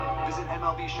Visit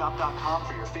MLBShop.com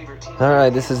for your favorite team. All right,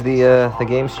 this is the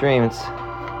game stream.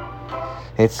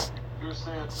 It's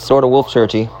sort of Wolf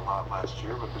Churchy. Last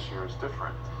year, but this year is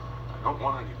different. I don't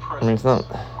want any I mean, it's not.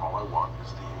 All I want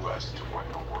is the U.S. to win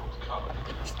a World Cup.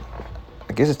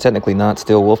 I guess it's technically not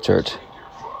still Wolf Church.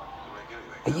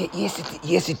 Yes,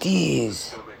 it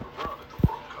is.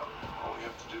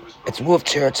 It's Wolf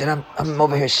Church, and I'm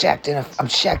over here shacked in a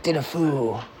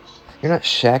fool. You're not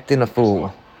shacked in a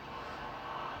fool.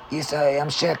 Yes, I am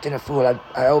shacked in a fool.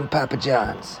 I own Papa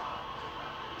John's.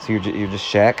 So you're just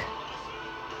Shaq?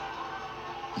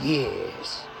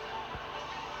 Yes.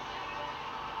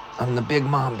 I'm the Big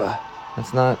Mamba.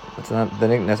 That's not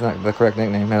the correct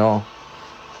nickname at all.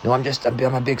 No, I'm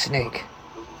a big snake.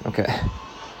 Okay.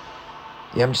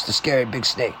 Yeah, I'm just a scary big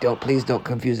snake. Please don't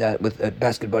confuse that with a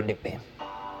basketball nickname.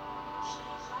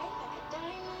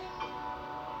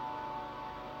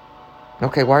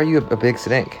 Okay, why are you a big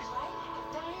snake?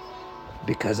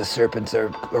 Because the serpents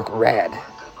are rad.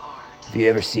 Have you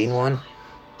ever seen one?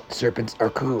 Serpents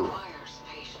are cool.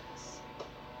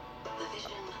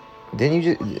 Didn't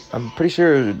you I'm pretty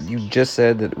sure you just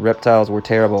said that reptiles were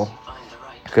terrible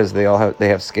because they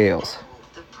have scales.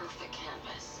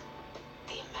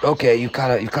 Okay, you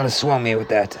kind of swung me with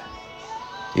that.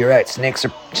 You're right. Snakes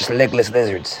are just legless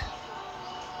lizards.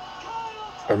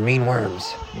 Or mean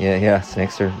worms. Yeah,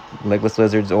 snakes are legless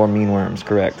lizards or mean worms,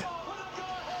 correct.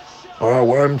 Or are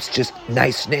worms just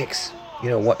nice snakes? You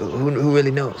know, who really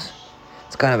knows?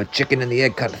 It's kind of a chicken and the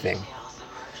egg kind of thing.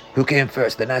 Who came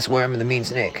first, the nice worm or the mean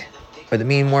snake? Or the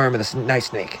mean worm or the nice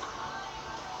snake?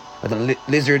 Or the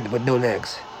lizard with no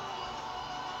legs?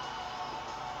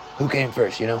 Who came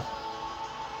first, you know?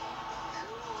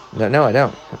 No, I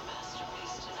don't.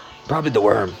 Probably the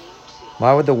worm.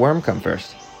 Why would the worm come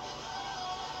first?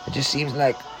 It just seems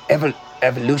like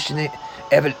evolutionary.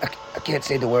 I can't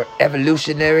say the word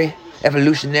evolutionary.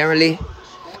 Evolutionarily,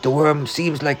 the worm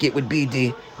seems like it would be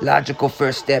the logical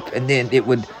first step, and then it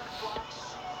would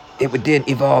then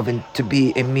evolve into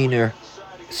be a meaner,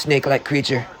 snake-like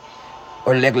creature,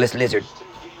 or legless lizard.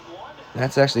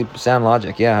 That's actually sound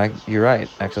logic. Yeah, you're right,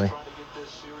 actually.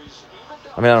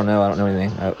 I mean, I don't know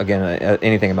anything. Again,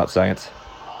 anything about science.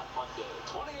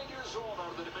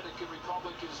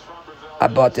 I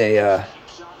bought a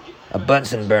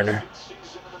Bunsen burner.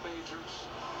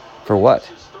 For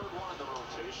what?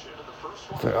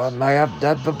 I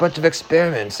have a bunch of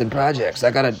experiments and projects. I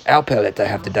got an owl pellet I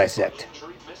have to dissect.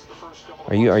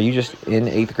 Are you just in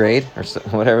 8th grade or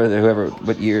whoever?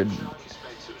 What year?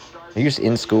 Are you just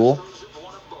in school?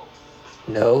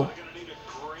 No.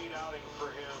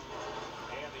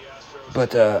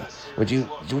 But would you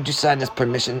sign this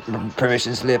permission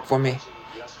slip for me,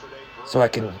 so I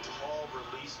can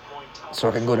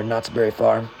go to Knott's Berry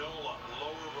Farm?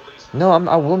 No,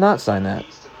 I will not sign that.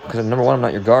 Because number one, I'm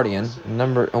not your guardian.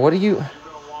 Why do you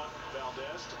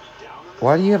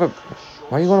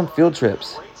go on field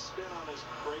trips?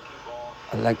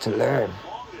 I like to learn.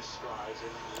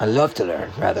 I love to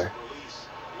learn, rather.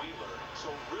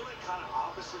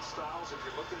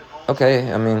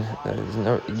 Okay, I mean,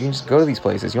 you can just go to these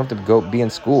places. You don't have to go be in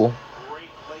school.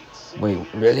 Wait,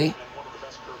 really?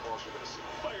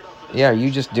 Yeah, are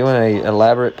you just doing an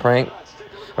elaborate prank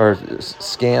or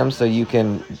scam so you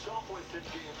can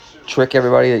trick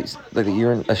everybody that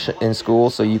you're in school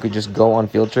so you could just go on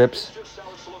field trips?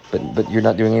 But you're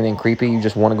not doing anything creepy. You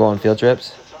just want to go on field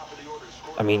trips?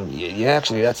 I mean, yeah,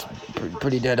 actually, that's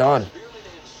pretty dead on.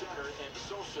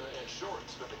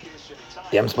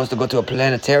 Yeah, I'm supposed to go to a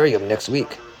planetarium next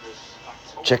week.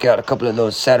 Check out a couple of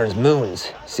those Saturn's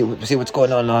moons. See what's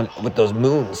going on with those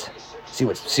moons. See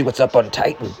what's up on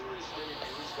Titan.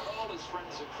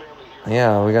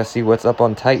 Yeah, we gotta see what's up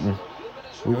on Titan.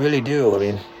 We really do. I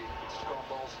mean,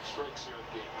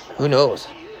 who knows?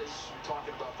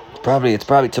 It's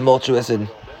probably tumultuous and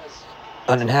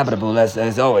uninhabitable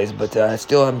as always, but I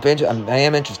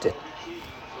am interested.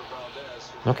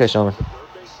 Okay, Showman.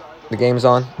 The game's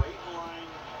on.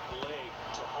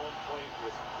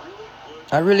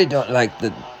 I really don't like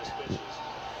the...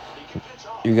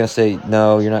 You're gonna say,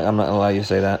 no, you're not. I'm not gonna allow you to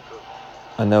say that.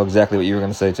 I know exactly what you were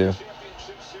gonna say, too.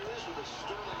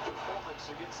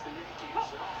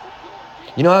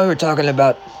 You know how we were talking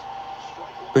about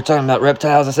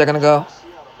reptiles a second ago?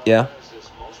 Yeah?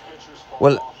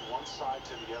 Well,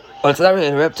 it's not really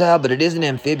a reptile, but it is an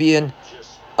amphibian.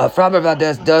 Framber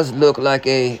Valdez does look like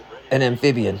an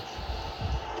amphibian.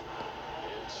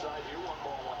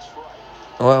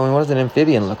 Well, I mean, what does an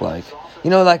amphibian look like?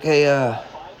 You know, like a...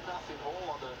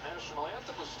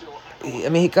 I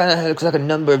mean, he kind of looks like a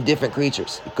number of different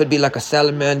creatures. It could be like a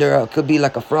salamander, or it could be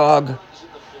like a frog.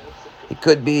 It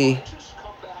could be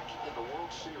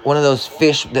one of those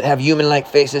fish that have human-like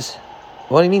faces.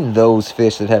 What do you mean those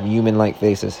fish that have human-like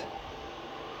faces?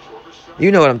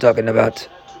 You know what I'm talking about.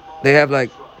 They have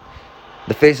like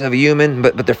the face of a human,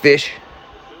 but they're fish.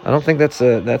 I don't think that's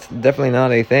definitely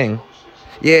not a thing.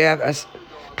 Yeah, I'm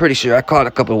pretty sure I caught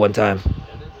a couple one time.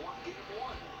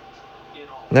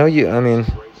 No, you probably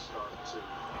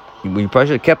should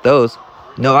have kept those.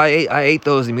 No, I ate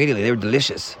those immediately. They were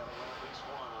delicious.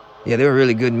 Yeah, they were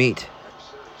really good meat.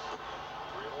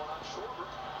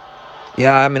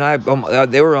 Yeah, I mean,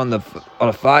 they were on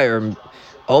a fire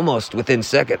almost within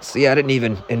seconds. Yeah, I didn't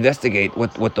even investigate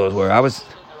what those were. I was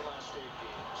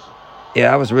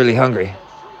really hungry.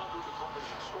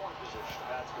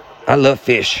 I love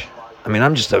fish. I mean,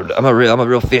 I'm a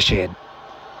real fish head.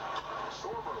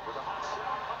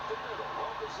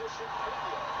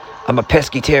 I'm a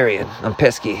pescatarian. I'm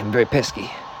pesky. I'm very pesky.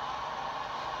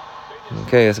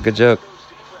 Okay, that's a good joke.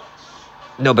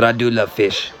 No, but I do love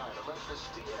fish.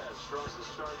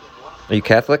 Are you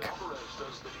Catholic?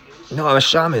 No, I'm a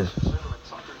shaman.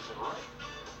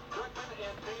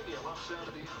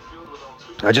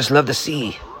 I just love the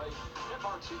sea.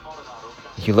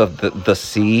 You love the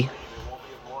sea?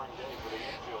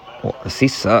 Well, the sea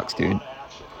sucks, dude.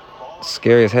 It's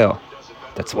scary as hell.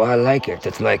 That's why I like it.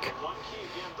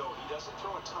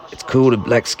 It's cool to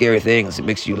like scary things. It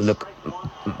makes you look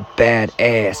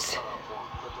badass.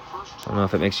 I don't know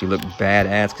if it makes you look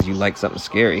badass because you like something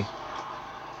scary.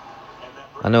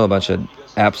 I know a bunch of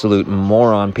absolute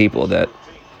moron people that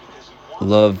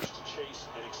love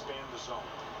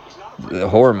the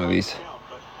horror movies.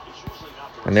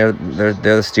 And they're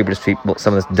the stupidest people,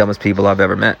 some of the dumbest people I've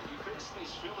ever met.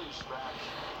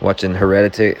 Watching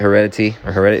Hereditary.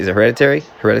 Is it Hereditary?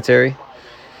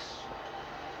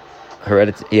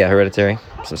 Hereditary.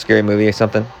 Some scary movie or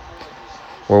something.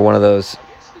 Or one of those.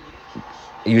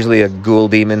 Usually a ghoul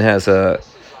demon has a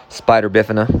spider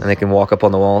bifida, and they can walk up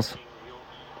on the walls.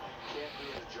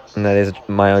 And that is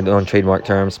my own trademark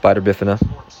term, spider bifida.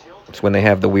 It's when they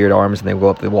have the weird arms and they go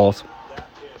up the walls.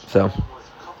 So,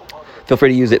 feel free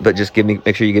to use it, but just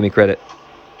make sure you give me credit.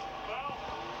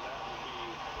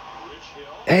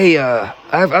 Hey, I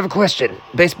have a question,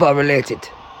 baseball related.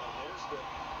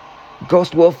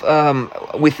 Ghost Wolf,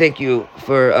 we thank you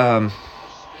for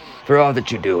all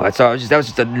that you do. That was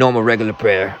just a normal, regular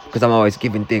prayer, because I'm always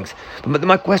giving things. But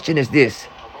my question is this: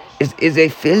 is a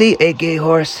filly a gay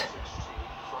horse?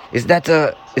 Is that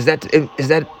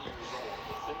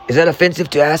offensive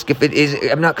to ask if it is?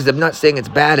 I'm not saying it's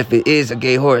bad if it is a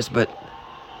gay horse, but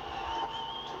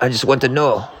I just want to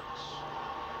know.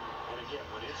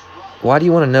 Why do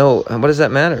you want to know? What does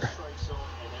that matter?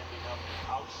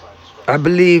 I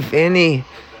believe any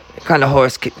kind of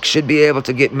horse should be able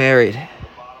to get married.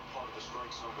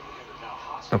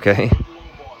 Okay.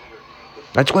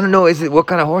 I just want to know, what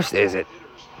kind of horse is it?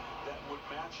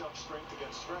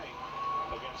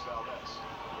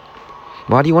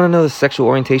 Why do you want to know the sexual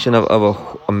orientation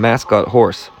of a mascot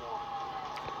horse?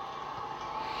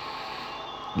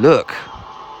 Look.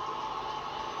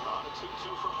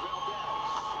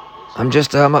 I'm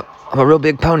a real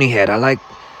big pony head. I like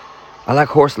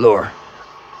horse lore.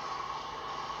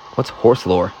 What's horse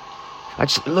lore? I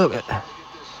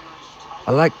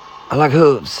like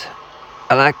hooves.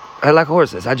 I like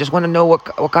horses. I just want to know what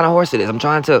kind of horse it is. I'm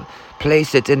trying to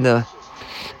place it in the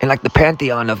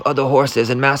pantheon of other horses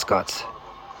and mascots.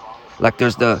 Like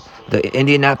there's the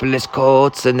Indianapolis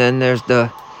Colts, and then there's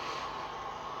the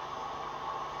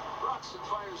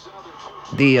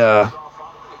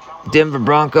Denver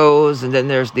Broncos, and then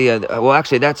there's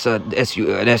actually that's an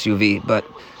SUV, but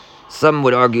some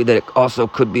would argue that it also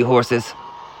could be horses.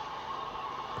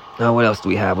 Now, what else do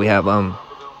we have? We have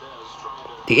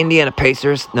the Indiana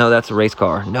Pacers. No, that's a race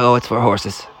car. No, it's for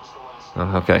horses.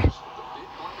 Oh, okay.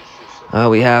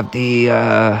 We have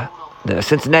the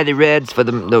Cincinnati Reds for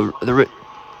the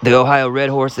Ohio Red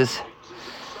Horses.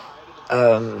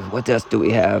 What else do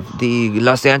we have? The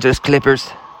Los Angeles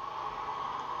Clippers.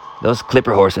 Those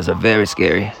Clipper horses are very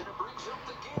scary.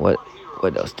 What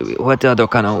else do we? What other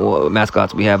kind of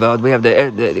mascots we have? We have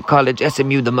the college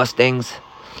SMU, the Mustangs,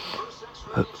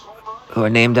 who are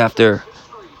named after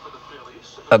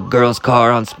a girl's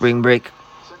car on spring break.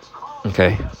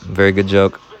 Okay, very good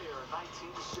joke.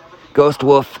 Ghost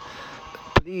Wolf,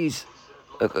 please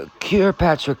cure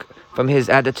Patrick from his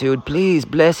attitude. Please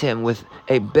bless him with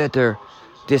a better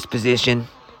disposition,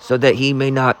 so that he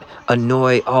may not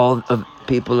annoy all of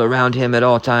people around him at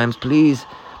all times. Please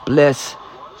bless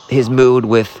his mood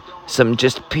with some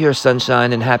just pure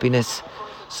sunshine and happiness,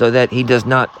 so that he does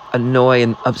not annoy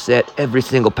and upset every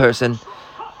single person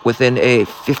within a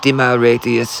 50-mile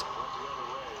radius.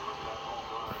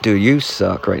 Dude, you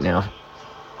suck right now.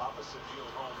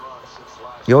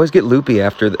 You always get loopy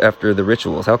after the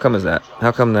rituals. How come is that?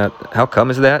 How come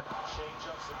is that?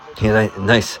 Yeah,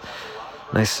 nice.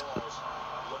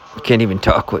 You can't even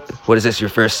talk. What is this? Your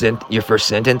first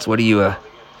sentence? What do you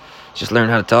just learn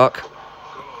how to talk?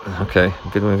 Okay,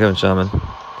 good one going, Shaman.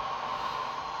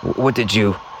 What did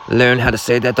you learn how to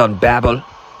say that on Babbel?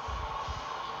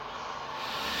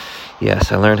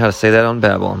 Yes, I learned how to say that on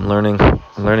Babbel. I'm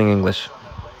learning English.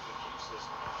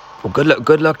 Well,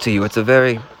 good luck to you. It's a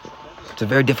very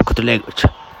difficult language.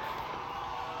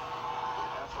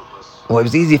 Well, it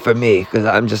was easy for me because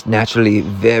I'm just naturally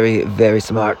very, very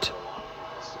smart.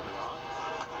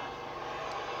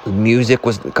 Music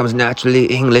comes naturally.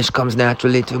 English comes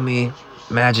naturally to me.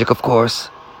 Magic, of course.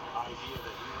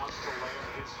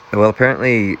 Well,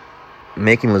 apparently,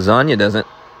 making lasagna doesn't.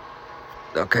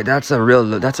 Okay, that's a real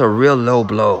low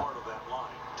blow.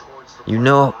 You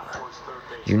know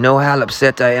how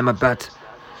upset I am about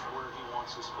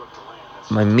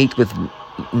my meat with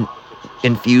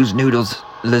infused noodles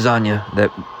lasagna.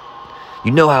 That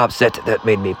you know how upset that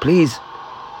made me. Please,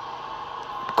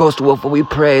 Ghost Wolf, we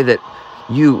pray that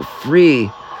you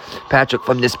free Patrick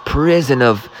from this prison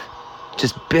of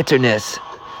just bitterness,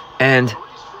 and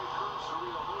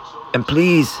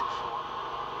please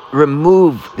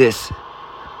remove this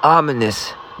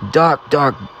ominous, dark,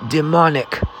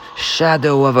 demonic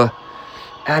shadow of a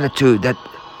attitude that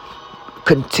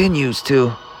continues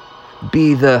to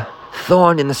be the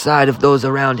thorn in the side of those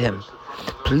around him.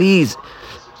 Please,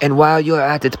 and while you're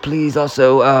at it, please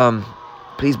also,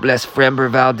 please bless Frember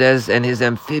Valdez and his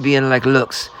amphibian-like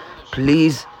looks.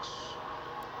 Please,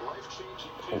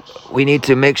 we need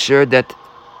to make sure that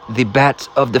the bats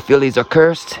of the Phillies are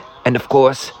cursed, and of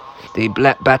course, the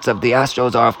bats of the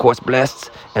Astros are of course blessed,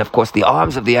 and of course the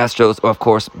arms of the Astros are of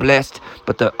course blessed,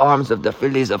 but the arms of the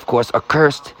Phillies of course are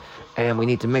cursed, and we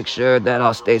need to make sure that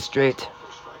all stays straight.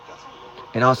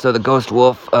 And also the Ghost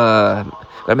Wolf,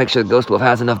 gotta make sure the Ghost Wolf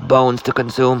has enough bones to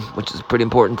consume, which is pretty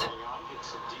important.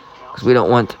 Because we don't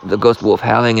want the Ghost Wolf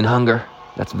howling in hunger.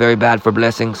 That's very bad for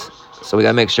blessings. So we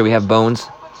gotta make sure we have bones.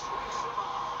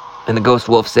 And the Ghost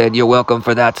Wolf said, "You're welcome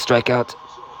for that strikeout."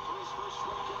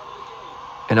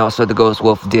 And also the Ghost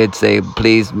Wolf did say,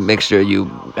 "Please make sure you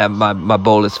have my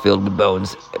bowl is filled with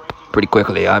bones pretty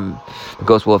quickly." The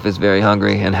Ghost Wolf is very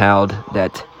hungry and howled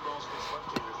that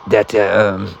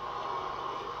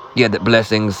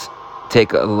blessings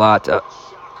take a lot.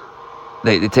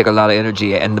 They take a lot of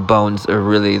energy, and the bones are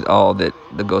really all that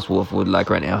the Ghost Wolf would like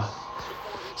right now.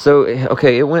 So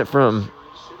okay, it went from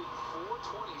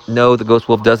no, the Ghost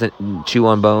Wolf doesn't chew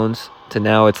on bones to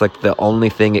now it's like the only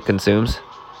thing it consumes.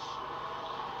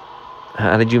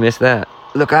 How did you miss that?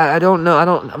 Look, I don't know.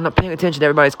 I'm not paying attention to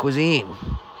everybody's cuisine.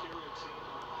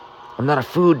 I'm not a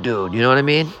food dude, you know what I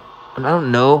mean? I don't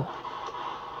know.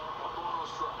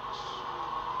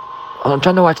 Oh, I'm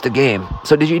trying to watch the game.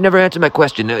 So did you never answer my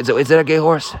question? Is that a gay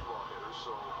horse?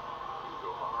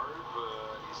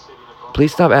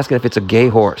 Please stop asking if it's a gay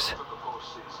horse.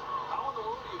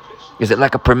 Is it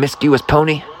like a promiscuous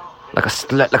pony? Like a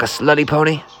slutty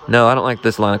pony? No, I don't like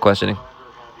this line of questioning.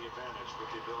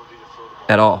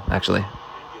 At all, actually.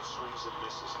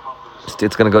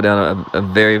 It's going to go down a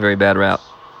very, very bad route.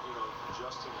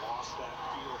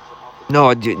 No,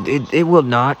 it will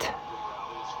not.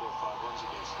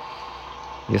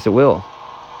 Yes, it will.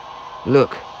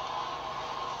 Look.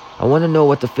 I want to know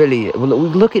what the Philly...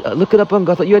 Look it up on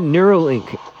Gotham. You had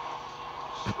Neuralink.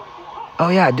 Oh,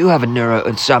 yeah, I do have a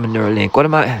Shaman Neuralink. What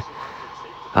am I...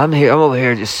 I'm over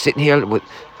here just sitting here with...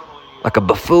 like a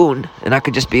buffoon, and I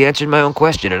could just be answering my own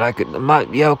question, and I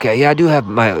do have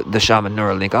the Shaman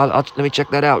Neuralink. Let me check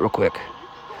that out real quick.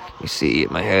 Let me see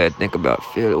in my head, think about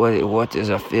Philly. What is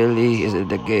a Philly? Is it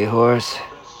the gay horse?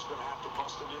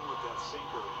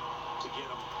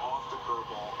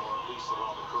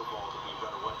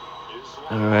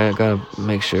 Alright, I gotta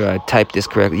make sure I type this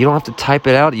correctly. You don't have to type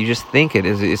it out, you just think it.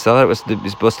 It's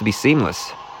supposed to be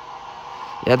seamless.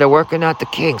 Yeah, they're working out the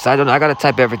kinks. I gotta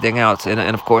type everything out.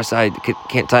 And of course, I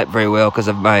can't type very well because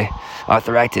of my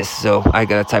arthritis. So I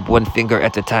gotta type one finger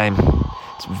at a time.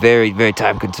 It's very, very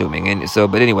time consuming. And so,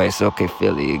 but anyway, so okay,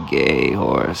 Philly, gay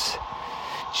horse.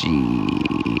 GAAY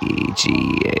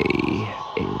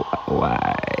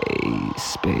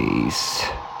space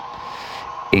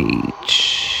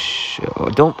H.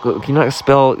 Oh, can you not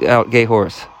spell out gay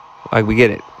horse? We get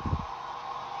it.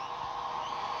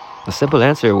 A simple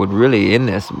answer would really end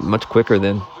this much quicker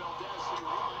than...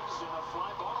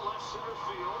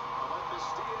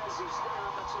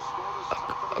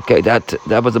 Okay,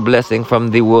 that was a blessing from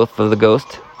the wolf of the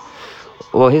ghost.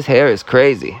 Well, his hair is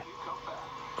crazy.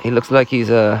 He looks like he's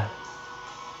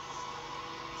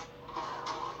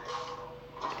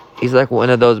like one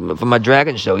of those from my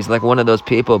dragon show. He's like one of those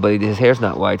people, but his hair's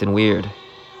not white and weird.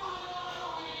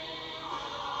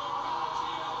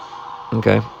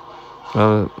 Okay.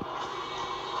 The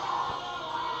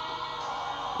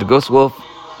Ghost Wolf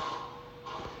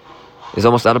is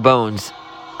almost out of bones.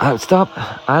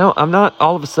 I'm not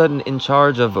all of a sudden in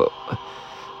charge of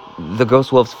the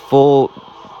Ghost Wolf's full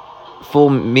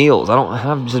meals. I don't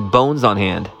have just bones on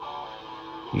hand.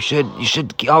 You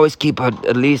should always keep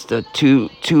at least two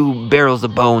barrels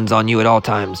of bones on you at all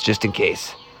times, just in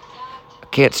case. I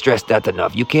can't stress that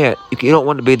enough. You don't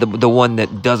want to be the one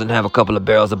that doesn't have a couple of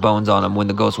barrels of bones on him when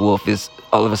the Ghost Wolf is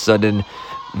all of a sudden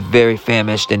very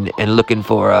famished and looking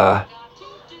for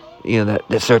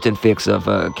the certain fix of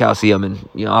calcium and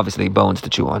obviously bones to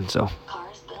chew on. So,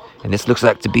 and this looks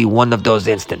like to be one of those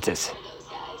instances.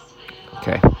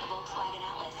 Okay.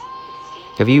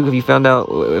 Have you found out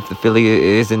if the filly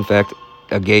is in fact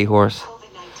a gay horse?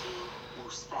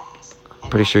 I'm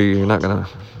pretty sure you're not gonna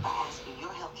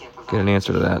get an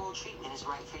answer to that.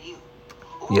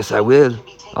 Yes, I will.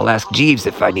 I'll ask Jeeves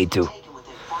if I need to.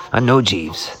 I know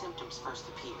Jeeves.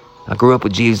 I grew up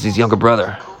with Jeeves' younger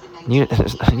brother. You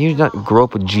did not grow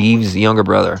up with Jeeves' younger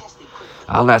brother.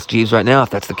 I'll ask Jeeves right now if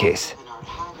that's the case.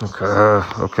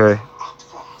 Okay.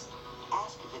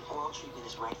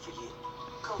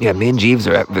 Yeah, me and Jeeves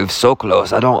are so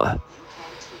close. I've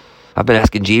been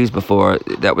asking Jeeves before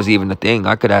that was even a thing.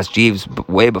 I could ask Jeeves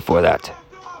way before that.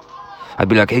 I'd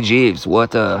be like, hey Jeeves,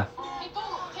 what's the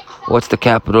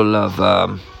capital of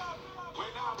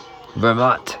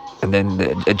Vermont? And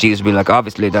then Jeeves would be like,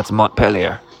 obviously that's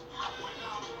Montpelier.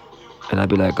 And I'd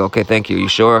be like, okay, thank you. You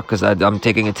sure? Because I'm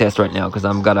taking a test right now because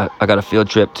I got a field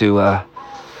trip to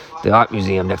the art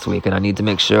museum next week, and I need to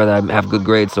make sure that I have good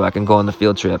grades so I can go on the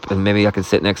field trip, and maybe I can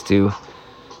sit next to...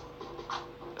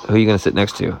 Who are you gonna sit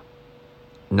next to?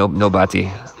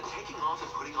 Nobody.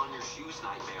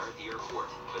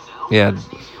 Yeah,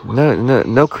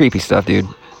 no creepy stuff, dude.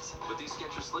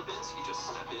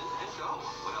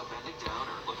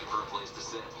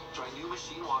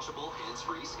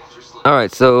 All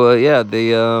right, so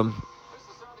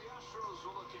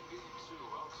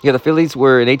the Phillies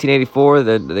were in 1884.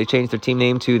 They changed their team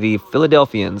name to the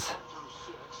Philadelphians,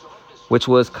 which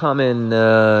was common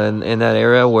in that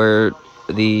era where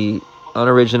the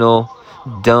unoriginal,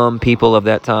 dumb people of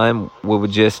that time would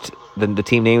just the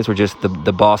team names were just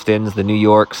the Bostons, the New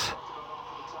Yorks,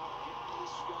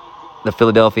 the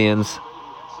Philadelphians.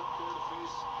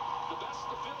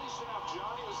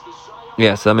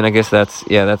 Yeah, so I mean, I guess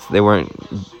they weren't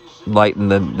lighting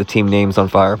the team names on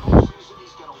fire.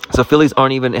 So Phillies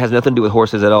it has nothing to do with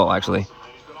horses at all, actually.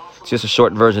 It's just a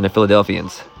short version of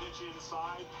Philadelphians.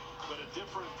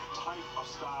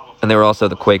 And they were also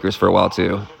the Quakers for a while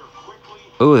too.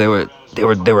 Ooh, they were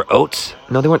oats?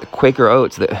 No, they weren't the Quaker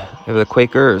Oats. They were the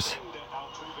Quakers.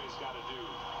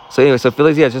 So anyway, so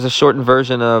Phillies, it's just a shortened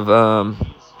version of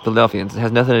Philadelphians. It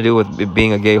has nothing to do with it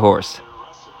being a gay horse.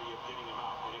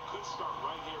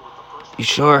 You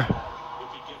sure?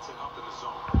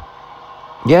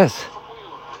 Yes.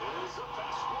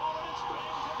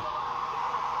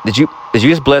 Did you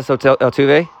just bless Hotel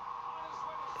Altuve?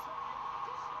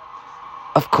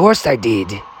 Of course I did.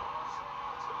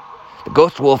 The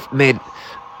Ghost Wolf made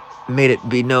it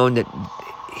be known that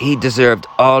he deserved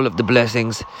all of the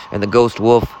blessings, and the Ghost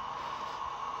Wolf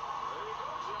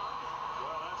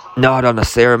gnawed on a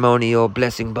ceremonial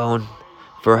blessing bone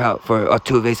for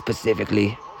Altuve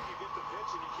specifically,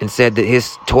 and said that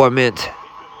his torment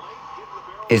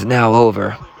is now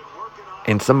over,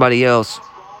 and somebody else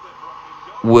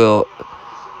will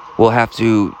have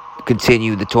to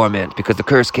continue the torment because the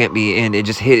curse can't be in. It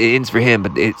ends for him,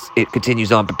 but it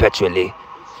continues on perpetually.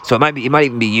 So it might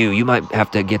even be you. You might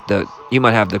have to have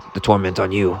the torment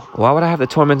on you. Why would I have the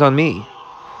torment on me?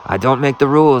 I don't make the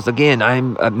rules. Again,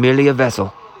 I'm merely a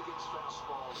vessel.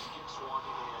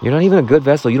 You're not even a good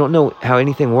vessel. You don't know how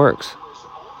anything works.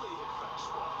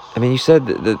 I mean, you said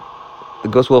that the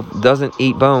Ghost Wolf doesn't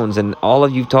eat bones, and all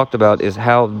of you've talked about is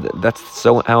how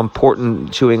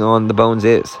important chewing on the bones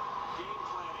is.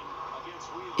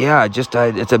 Yeah, it's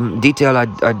a detail I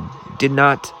did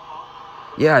not.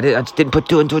 Yeah, I just didn't put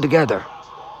two and two together.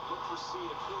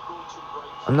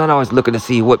 I'm not always looking to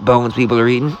see what bones people are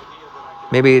eating.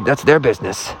 Maybe that's their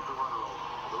business.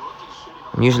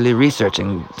 I'm usually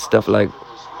researching stuff like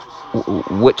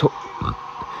what.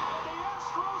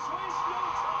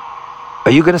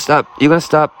 Are you gonna stop? You gonna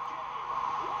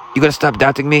stop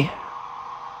doubting me?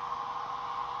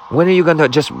 When are you gonna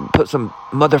just put some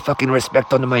motherfucking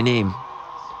respect onto my name?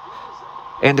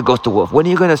 and the Ghost of Wolf. When are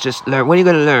you gonna just learn? When are you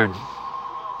gonna learn?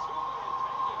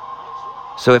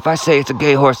 So if I say it's a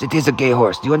gay horse, it is a gay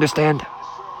horse. Do you understand?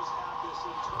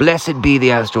 Blessed be the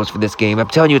Astros for this game. I'm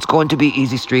telling you, it's going to be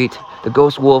easy street. The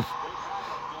Ghost Wolf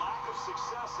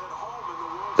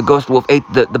ate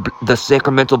the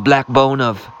sacramental black bone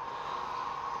of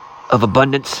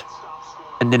abundance,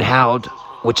 and then howled,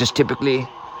 which is typically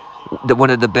one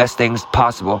of the best things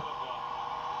possible.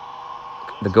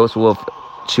 The Ghost Wolf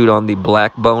chewed on the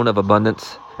black bone of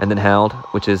abundance and then howled,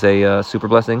 which is a super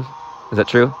blessing. Is that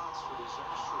true?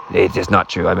 It's just not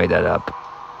true. I made that up.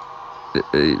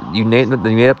 You made up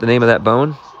the name of that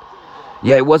bone?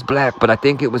 Yeah, it was black, but I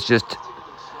think it was just.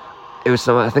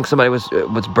 I think somebody was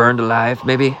burned alive,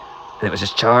 maybe, and it was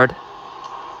just charred.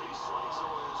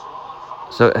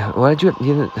 So why did you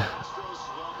didn't?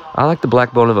 I like the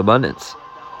black bone of abundance.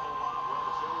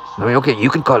 I mean, okay, you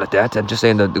can call it that. I'm just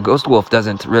saying the Ghost Wolf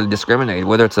doesn't really discriminate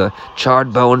whether it's a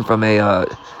charred bone from a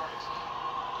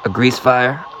grease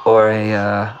fire or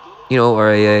a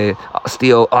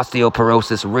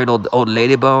osteoporosis riddled old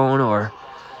lady bone or.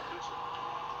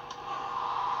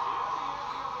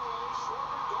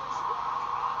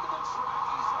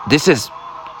 This is.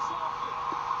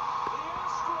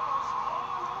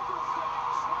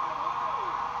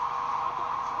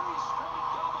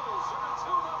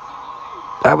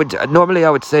 I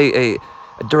would say a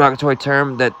derogatory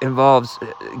term that involves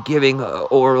giving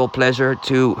oral pleasure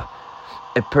to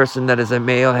a person that is a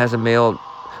male, has a male,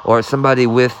 or somebody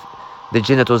with the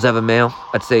genitals of a male.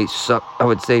 I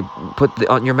would say put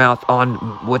on your mouth on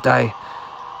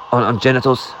on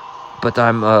genitals, but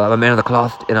I'm a man of the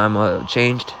cloth and I'm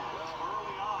changed.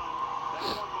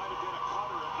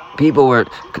 People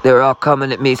they were all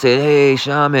coming at me saying, "Hey,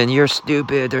 shaman, you're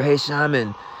stupid," or "Hey,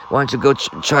 shaman, why don't you go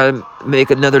try to make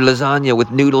another lasagna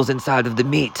with noodles inside of the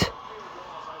meat?"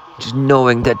 Just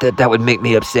knowing that would make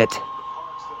me upset.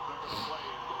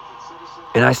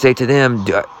 And I say to them,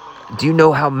 do you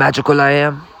know how magical I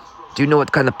am? Do you know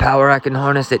what kind of power I can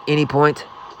harness at any point?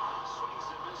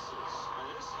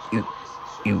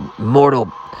 You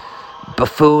mortal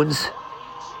buffoons.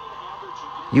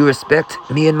 You respect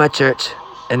me and my church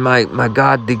and my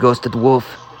God, the Ghost of the Wolf,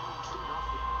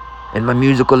 and my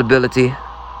musical ability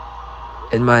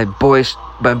and my boyish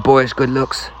good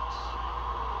looks.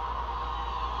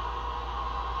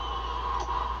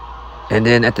 And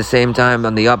then at the same time,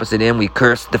 on the opposite end, we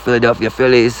curse the Philadelphia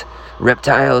Phillies,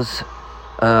 reptiles,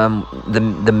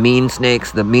 the mean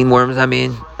snakes, the mean worms,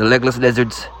 the legless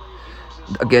lizards.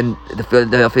 Again, the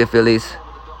Philadelphia Phillies,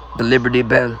 the Liberty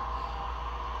Bell.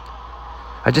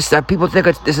 People think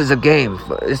this is a game.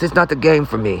 This is not the game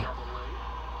for me.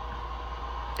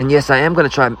 And yes, I am going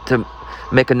to try to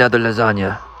make another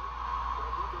lasagna.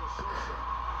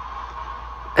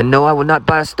 And no, I will not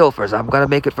buy a Stouffer's. I'm going to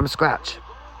make it from scratch.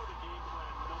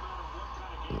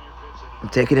 I'm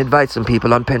taking advice from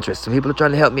people on Pinterest. Some people are trying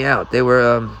to help me out. There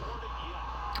were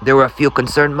a few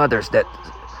concerned mothers that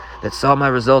saw my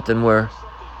result and were,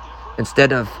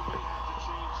 instead of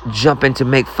jumping to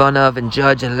make fun of and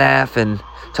judge and laugh and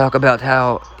talk about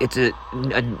how it's a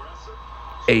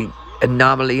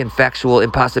anomaly and factual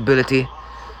impossibility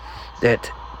that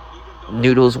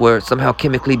noodles were somehow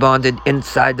chemically bonded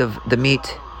inside of the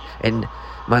meat, and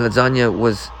my lasagna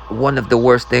was one of the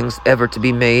worst things ever to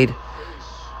be made.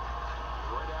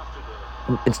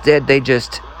 Instead, they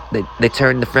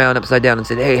turned the frown upside down and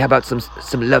said, "Hey, how about some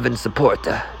love and support?"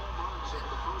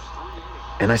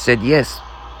 And I said, yes,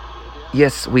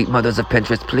 sweet mothers of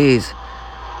Pinterest, please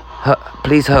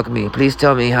hug me. Please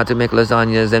tell me how to make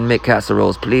lasagnas and make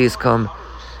casseroles. Please come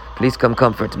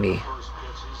comfort me.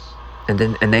 And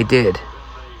they did.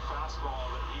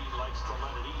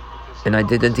 And I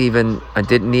didn't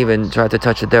even try to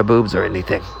touch their boobs or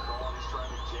anything.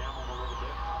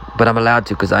 But I'm allowed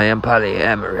to because I am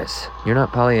polyamorous. You're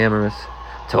not polyamorous.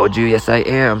 Told you, yes I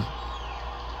am.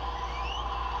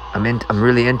 I'm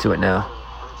really into it now.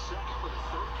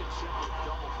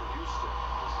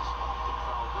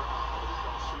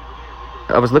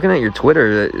 I was looking at your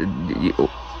Twitter.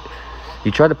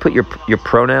 You tried to put your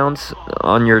pronouns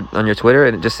on your Twitter,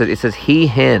 and it says he,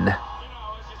 him.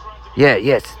 Yeah,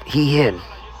 yes, he, him.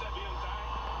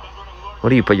 What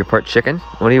do you put? Your part chicken?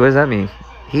 What does that mean?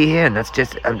 He, him. That's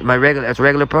just that's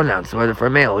regular pronouns for a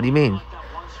male. What do you mean?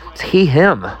 It's he,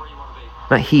 him,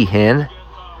 not he, him.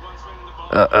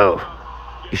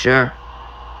 You sure?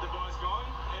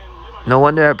 No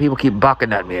wonder people keep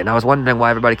balking at me, and I was wondering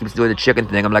why everybody keeps doing the chicken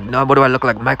thing. I'm like, no, what do I look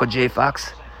like, Michael J.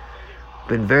 Fox?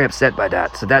 Been very upset by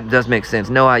that, so that does make sense.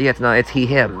 No, it's he,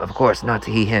 him, of course, not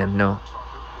he, him, no.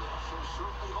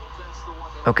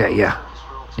 Okay, yeah,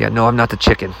 no, I'm not the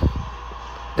chicken.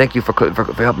 Thank you for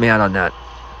helping me out on that.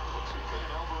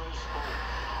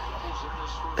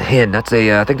 Hen, that's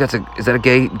a, I think that's a, is that a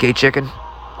gay chicken?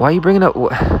 Why are you bringing up,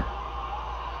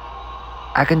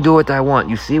 I can do what I want.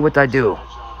 You see what I do.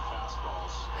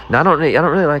 Now, I don't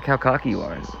really like how cocky you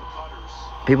are.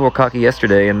 People were cocky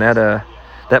yesterday, and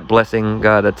that blessing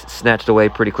got snatched away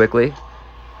pretty quickly.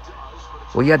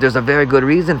 Well, yeah, there's a very good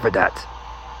reason for that.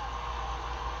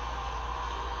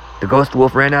 The ghost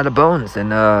wolf ran out of bones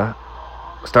and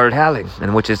started howling,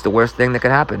 and which is the worst thing that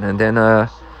could happen. And then,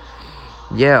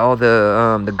 yeah, all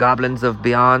the goblins of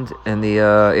beyond and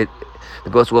the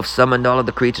ghost wolf summoned all of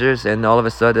the creatures, and all of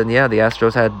a sudden, yeah, the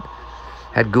Astros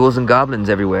had ghouls and goblins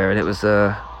everywhere, and it was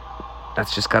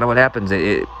that's just kind of what happens.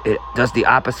 It does the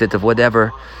opposite of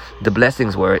whatever the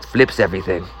blessings were. It flips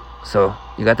everything. So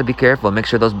you got to be careful. Make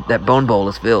sure that bone bowl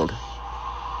is filled.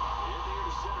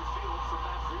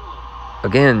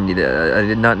 Again, I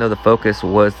did not know the focus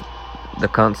was the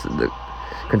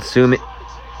consuming.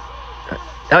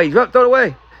 Oh, you throw it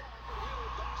away.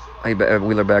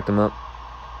 Wheeler backed him up.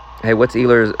 Hey, what's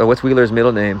Wheeler's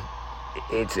middle name?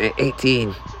 It's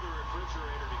 18.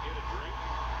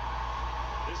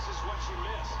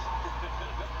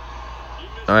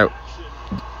 All right,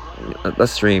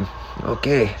 let's stream.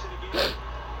 Okay.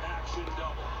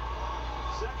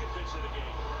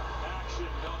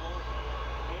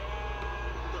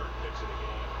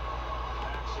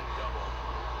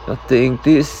 I think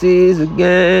this is a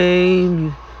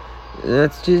game.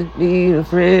 That's just being a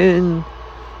friend.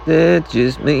 That's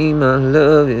just me. My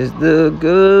love is the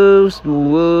ghost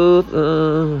wolf.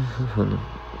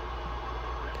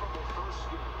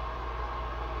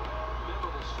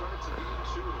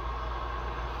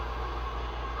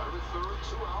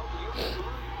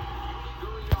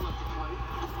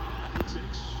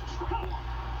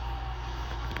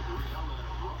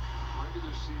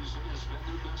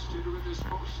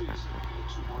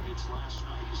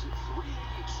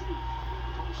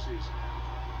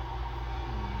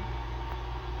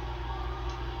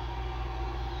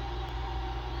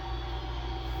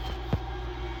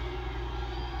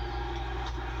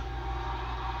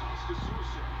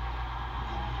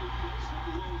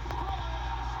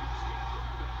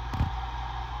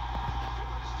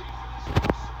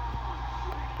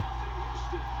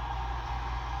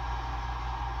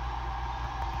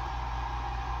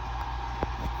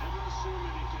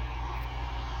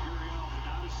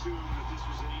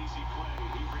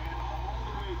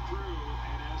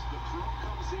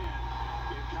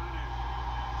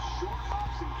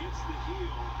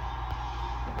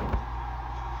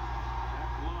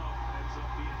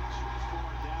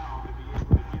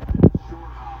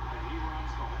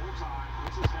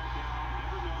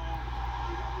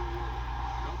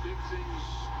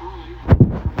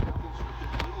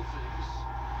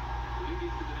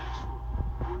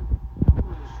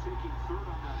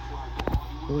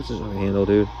 What's his handle,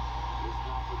 dude?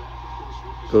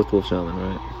 Ghost Wolf Shaman,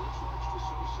 right?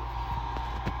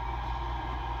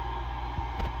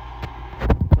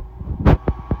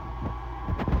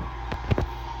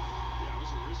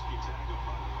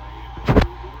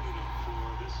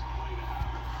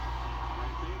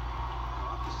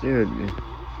 Dude,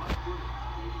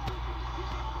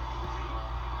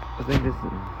 I think this is...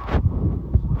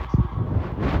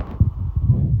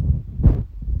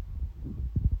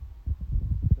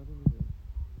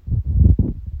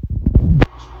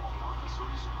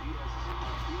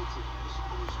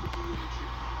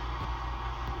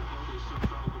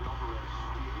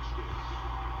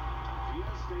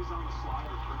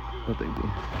 I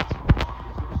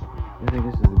think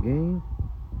this is a game.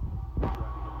 I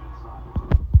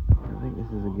think this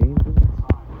is a game.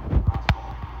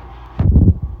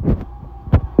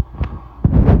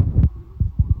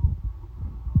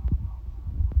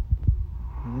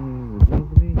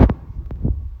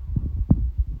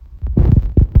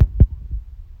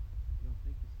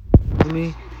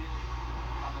 Me.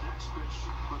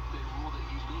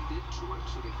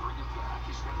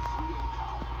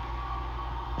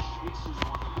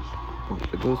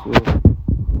 The ghost will.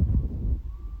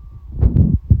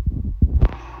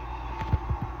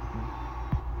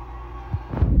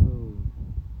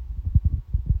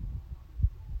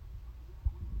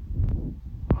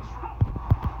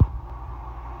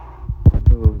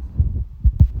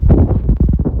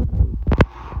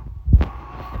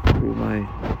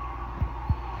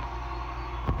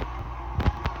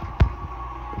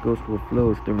 Ghost wolf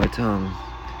flows through my tongue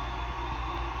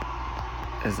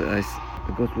as the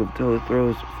ghost wolf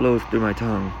flows through my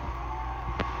tongue.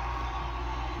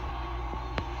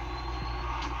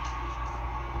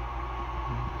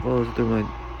 Flows through my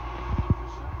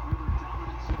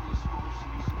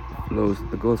flows.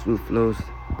 The ghost roof flows.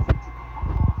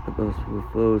 The ghost roof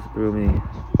flows through me.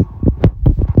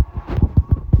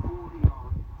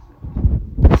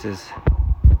 This is.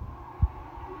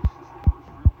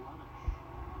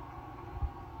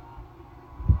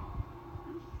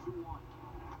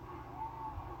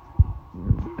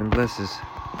 And blesses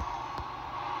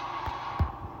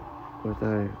what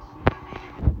I.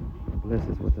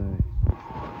 Blesses what I.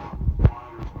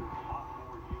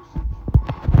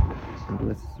 And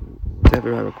blesses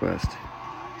whatever I request.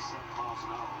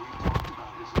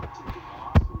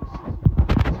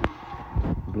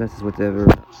 Blesses whatever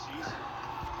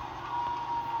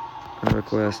I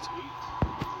request.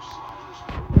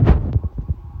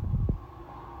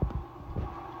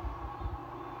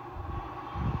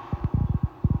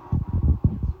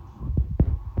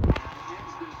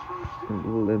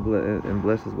 And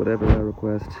blesses whatever I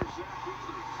request.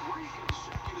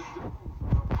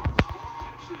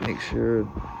 Make sure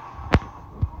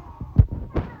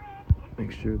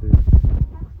there's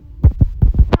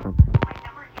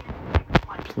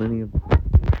plenty of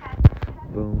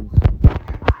bones.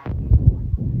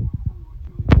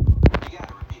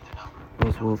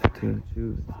 Ghost wolf too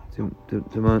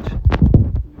much.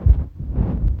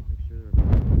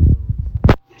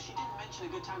 She didn't mention a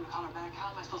good time to call her back.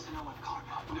 How am I supposed to know when to call her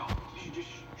back? No, she just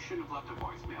shouldn't have left a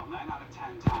voicemail. 9 out of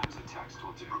 10 times a text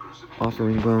will do.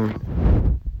 Offering bone.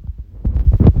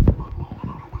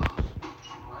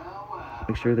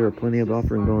 Make sure there are plenty of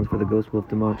offering bones for the ghost wolf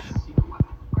to munch.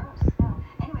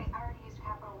 Anyway, I already used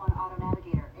Capital One Auto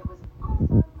Navigator. It was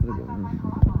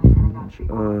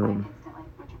awesome.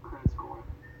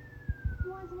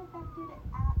 Wasn't affected at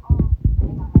all.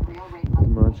 Depending on my real rate Too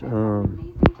much.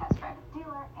 amazing test drive with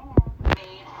dealer and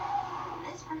made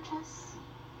this purchase.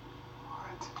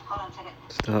 Hold on, check it.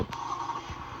 Stop.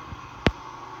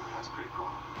 That's pretty cool.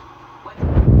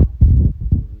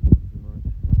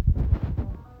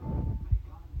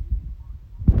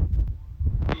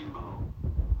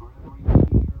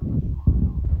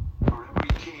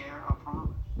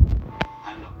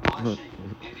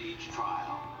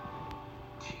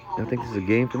 I think this is a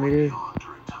game for me, dude.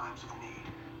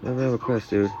 Whatever I request,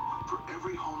 dude. For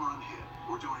every home run hit,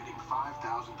 we're donating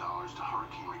 $5,000 to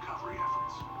hurricane recovery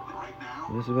efforts. And right now,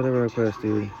 This is whatever I request,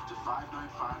 dude. to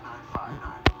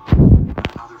 595959,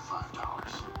 another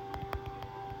 $5.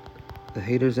 The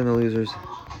haters and the losers.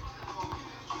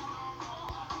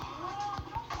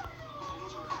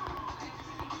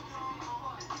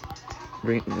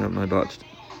 Bring up my bad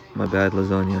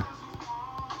lasagna.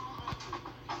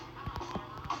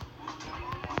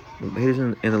 The haters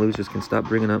and the losers can stop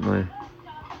bringing up my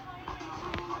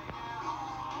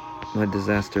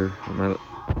disaster,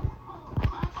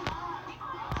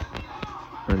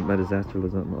 my disaster of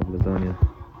lasagna.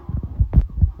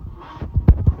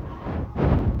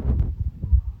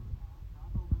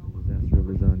 Disaster of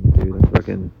lasagna, dude. I'm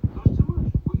fucking.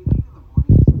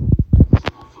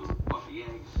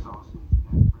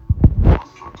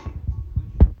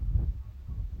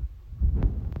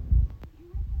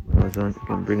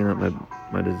 I'm bringing up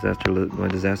my disaster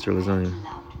lasagna.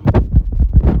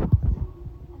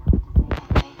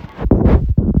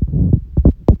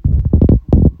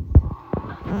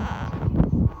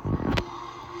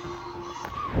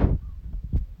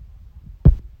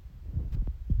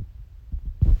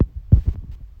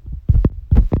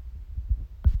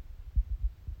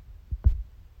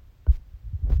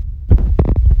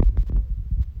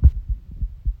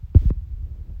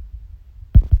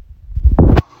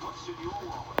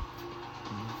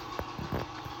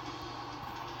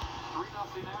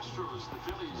 Astros, the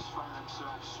Phillies find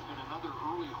themselves in another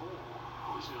early hole.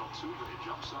 Jose Altuve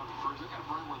jumps on first. They got to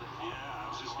run with it. Yeah, I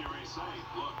was just getting ready to say,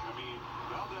 look, I mean,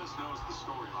 Valdez knows the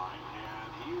storyline, and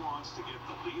he wants to get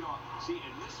the lead off. See,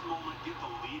 in this moment, get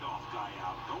the leadoff guy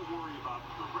out. Don't worry about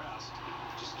the rest.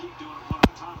 Just keep doing it one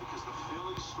at a time, because the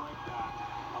Phillies strike back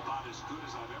about as good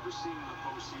as I've ever seen in the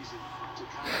postseason to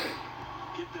kind of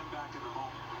get them back in the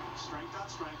moment. Strength on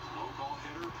strength, low ball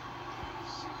hitter,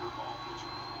 sinker ball pitcher.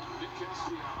 Nick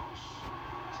Castellanos